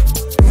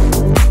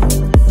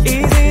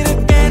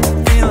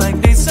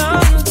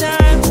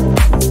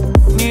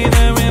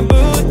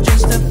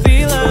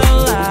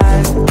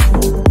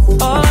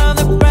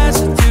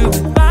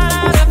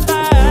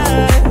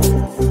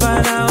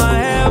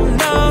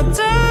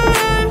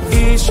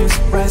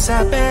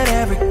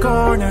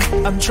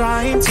 I'm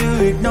trying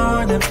to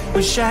ignore them.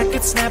 Wish I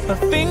could snap a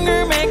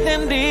finger, make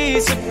them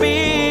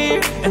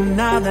disappear.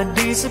 Another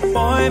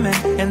disappointment,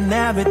 and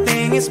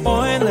everything is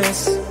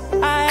pointless.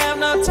 I have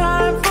no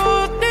time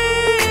for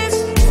this.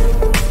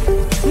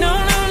 No,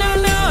 no, no,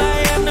 no,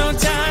 I have no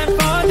time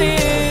for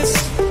this.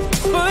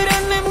 Put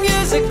in the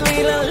music,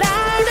 little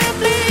louder,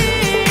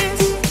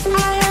 please.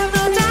 I have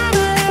no time,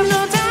 I have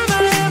no time,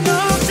 I have no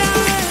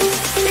time.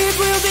 It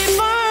will be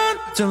fun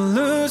to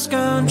lose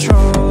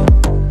control.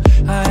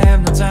 I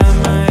have no time,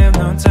 I have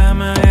no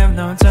time, I have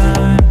no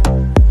time.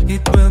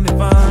 It will be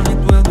fun, it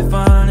will be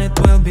fun, it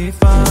will be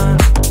fun.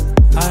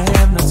 I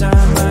have no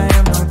time, I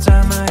have no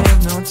time, I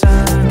have no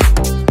time.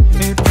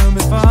 It will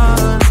be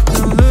fun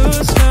to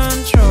lose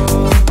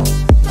control.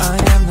 I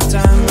have no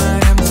time, I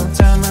have no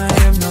time, I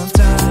have no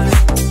time.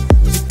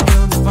 It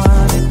will be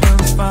fun, it will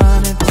be fun,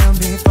 it will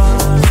be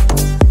fun.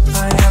 I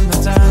have no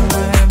time,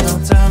 I have no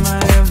time, I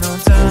have no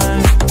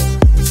time.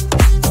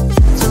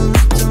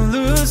 To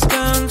lose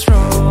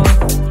control.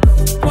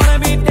 Wanna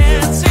be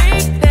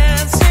dancing,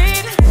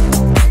 dancing.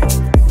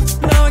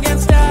 No one can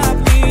stop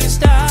me,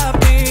 stop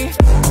me.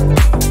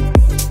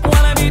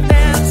 Wanna be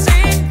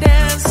dancing,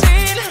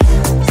 dancing.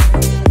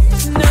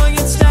 No one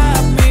can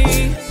stop me.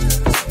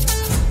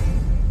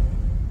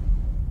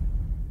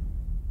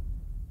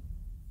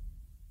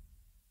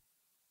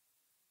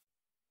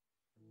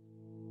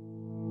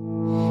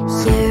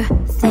 You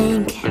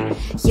think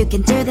you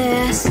can do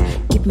this?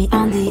 Keep me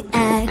on the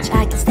edge,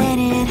 I can stand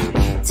it.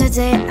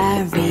 Today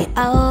I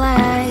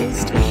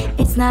realized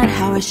it's not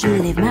how I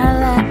should live my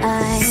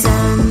life.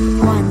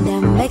 Someone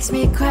that makes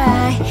me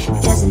cry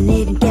doesn't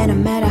even get no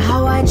matter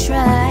how I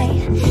try.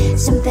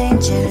 Something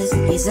just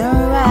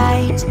isn't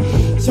right.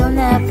 You'll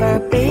never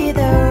be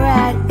the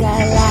right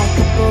guy. Like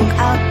a book,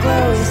 I'll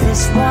close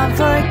this one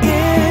for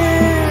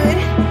good.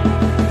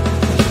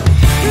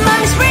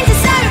 Mommy springs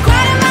inside a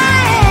quite in my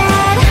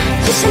head.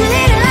 Just a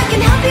little, I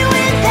can help you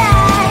with that.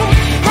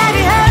 Have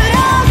you heard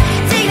of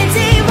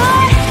dignity,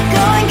 what?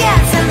 Go and get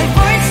some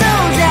before it's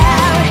sold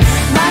out.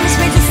 Mommy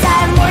springs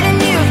inside more than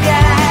you've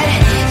got.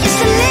 Just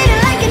a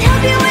little, I can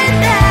help you with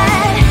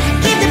that.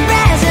 Keep the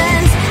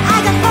presents I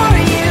got for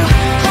you.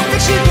 Hope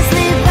that you can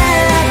sleep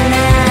well at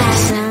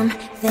night. Some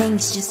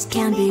things just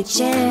can't be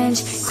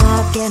changed.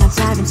 I'll get up,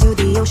 dive into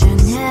the ocean,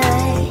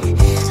 hey.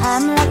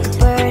 I'm like a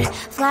bird,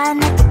 flying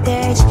like a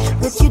cage.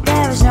 With you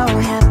there is no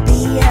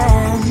happy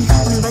end.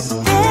 But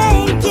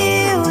thank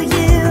you,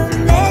 you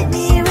made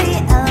me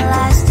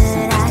realize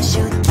that I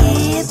should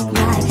keep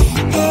my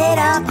head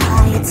up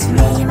high. It's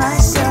me,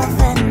 myself,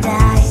 and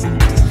I.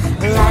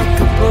 Like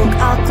a book,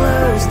 I'll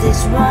close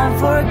this one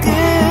for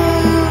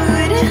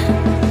good.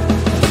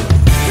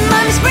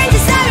 Mommy springs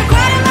inside a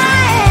quite in my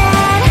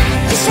head.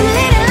 Just a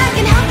little, I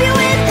can help you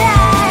with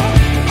that.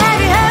 Have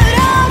you heard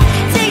of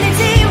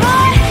dignity,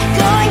 what?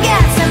 Go and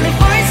get some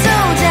before it's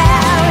sold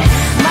out.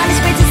 Mommy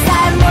springs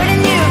inside more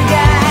than you've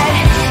got.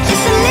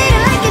 Just a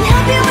little, I can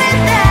help you with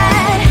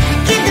that.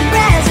 Keep the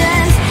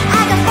presents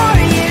I got for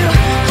you.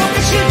 Hope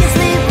that you can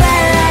sleep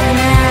well at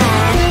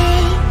night.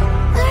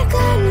 We are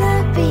gonna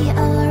be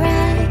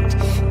alright.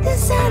 The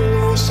sun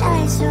will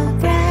shine so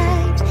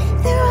bright.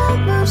 The road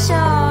moves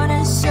on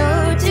and so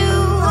do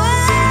I.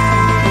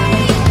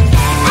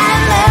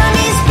 And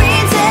mommy's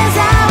princess,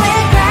 I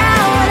wear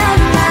crown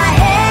on my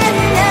head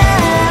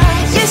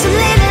now. Just a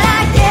little,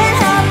 I can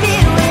help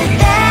you with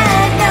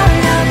that. No,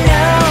 no,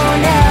 no,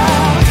 no.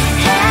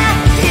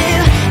 Have you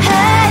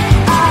heard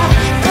of?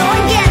 Go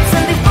and get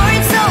some before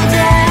it's sold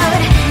out.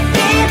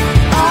 Give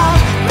all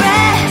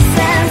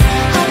presents.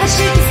 Hope that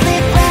you can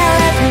sleep well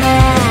at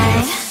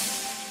night.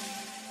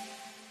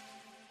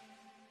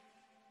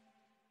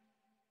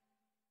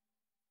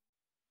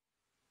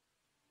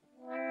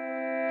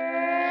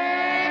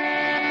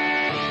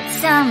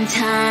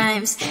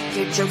 Sometimes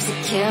your jokes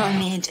that kill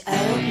me.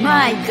 Oh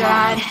my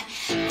god,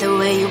 the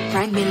way you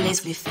prank me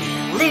leaves me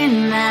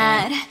feeling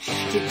mad.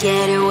 You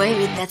get away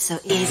with that so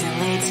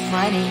easily. It's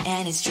funny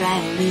and it's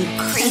driving me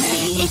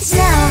crazy. It's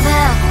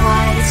never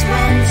quite as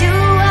when you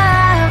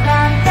are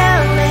around,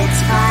 though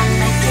it's fun,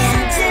 I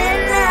can't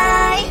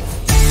deny.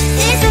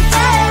 It's a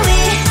fire we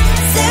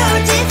so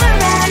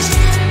different,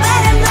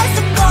 but I must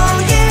have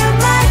called you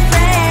my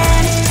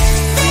friend.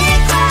 Say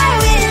cry,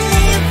 we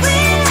live, we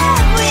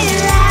love, we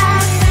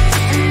laugh,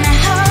 and I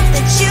hope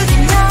that you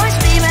can always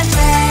be my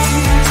friend.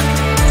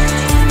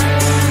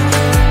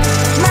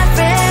 My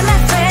friend, my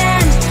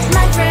friend,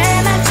 my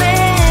friend, my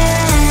friend.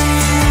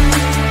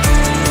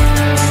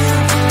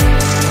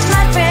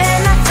 My friend,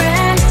 my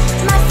friend,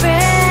 my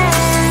friend.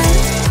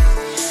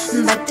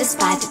 But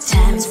despite the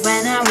times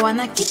when I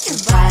wanna kick your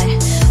butt,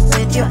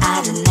 with you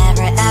I don't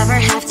never ever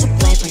have to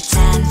play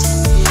pretend.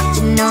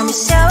 You know me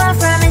so well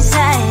from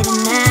inside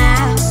and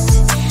out,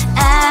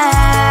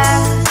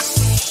 out.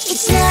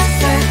 It's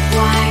never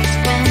quite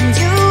when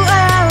you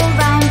are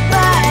around,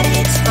 but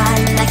it's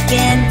fun, I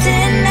can't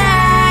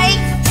deny.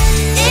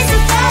 It's a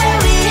fire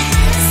we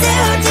so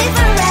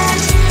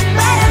different,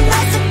 but I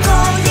must have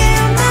called you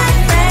my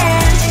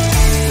friend.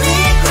 We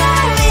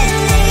cry, we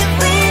live,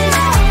 we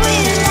love, we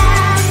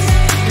laugh,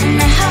 and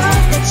I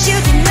hope that you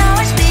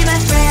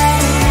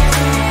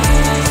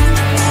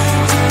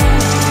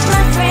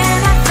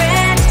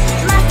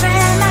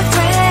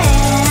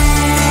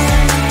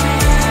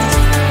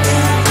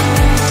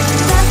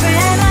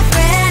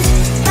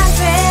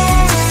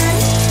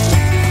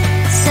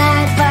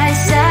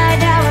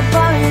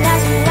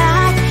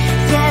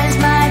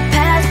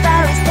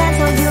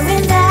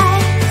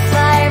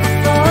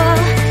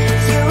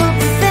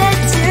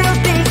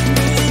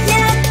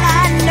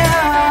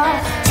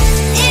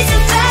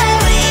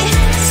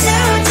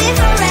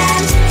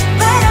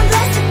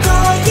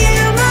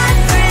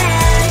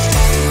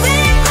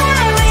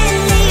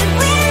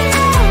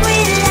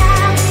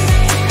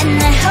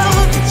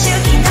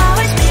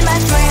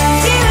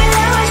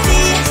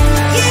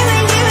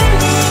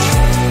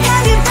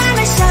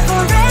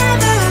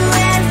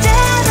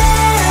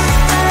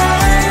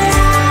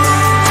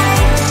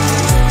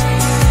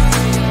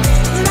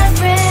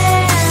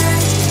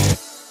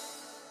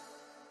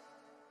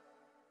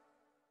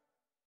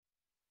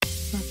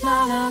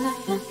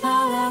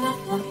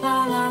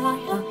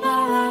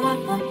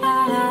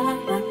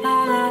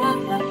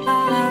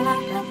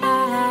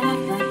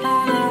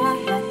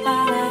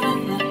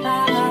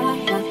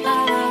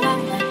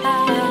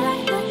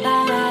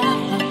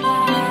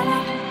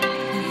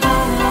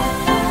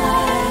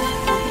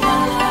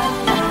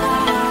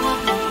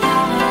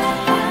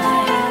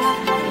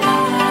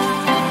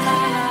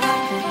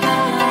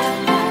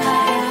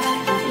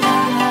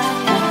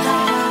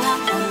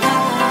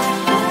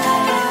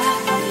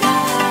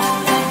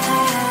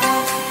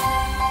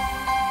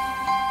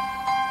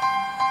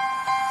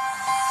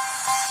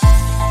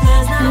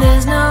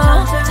There's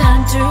no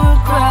time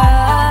to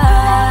cry.